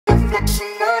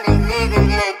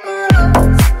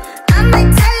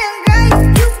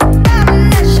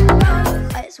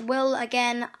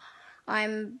again,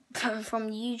 I'm from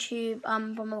YouTube,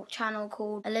 from a channel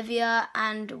called Olivia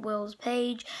and Will's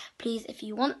page. Please, if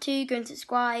you want to, go and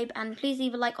subscribe, and please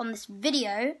leave a like on this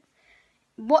video.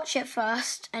 Watch it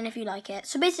first, and if you like it.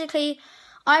 So basically,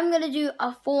 I'm going to do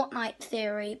a Fortnite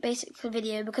theory, basically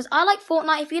video, because I like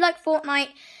Fortnite. If you like Fortnite,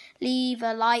 leave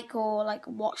a like or like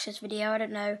watch this video, I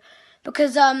don't know.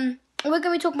 Because we're going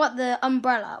to be talking about the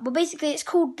umbrella. Well, basically, it's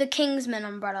called the Kingsman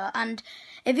umbrella, and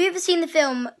if you've ever seen the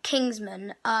film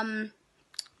Kingsman,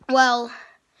 well,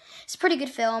 it's a pretty good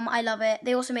film. I love it.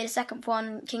 They also made a second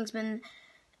one, Kingsman,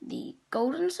 the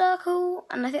Golden Circle,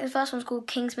 and I think the first one's called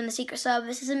Kingsman, the Secret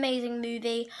Service. It's an amazing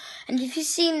movie. And if you've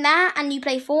seen that and you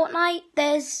play Fortnite,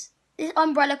 there's this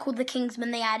umbrella called the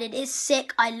Kingsman they added. It's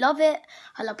sick. I love it.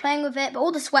 I love playing with it, but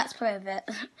all the sweats play with it.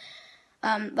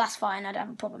 That's fine. I don't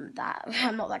have a problem with that.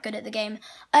 I'm not that good at the game.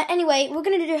 Anyway, we're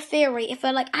going to do a theory if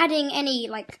we're like adding any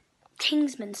like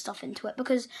Kingsman stuff into it,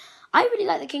 because I really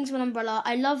like the Kingsman umbrella.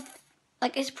 I love,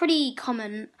 like, it's pretty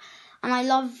common, and I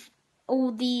love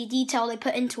all the detail they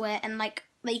put into it, and like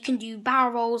you can do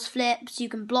barrel rolls, flips, you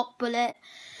can block bullet.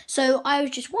 So I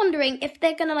was just wondering if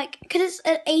they're gonna like, because it's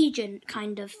an agent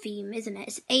kind of theme, isn't it?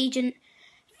 It's an agent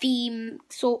theme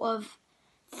sort of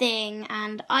thing,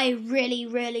 and I really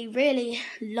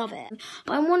love it.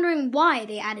 But I'm wondering why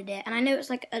they added it, and I know it's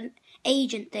like an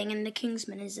agent thing, and the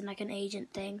Kingsman isn't like an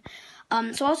agent thing.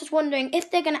 So I was just wondering if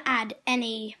they're gonna add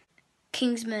any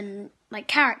Kingsman like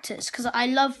characters, because I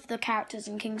love the characters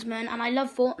in Kingsman and I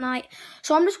love Fortnite.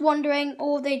 So I'm just wondering,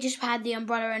 or they just had the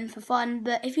umbrella in for fun.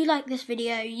 But if you like this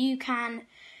video, you can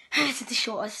this is the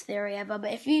shortest theory ever,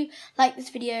 but if you like this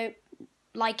video,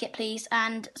 like it please,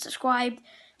 and subscribe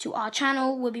to our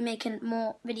channel. We'll be making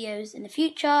more videos in the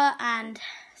future, and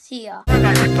see ya.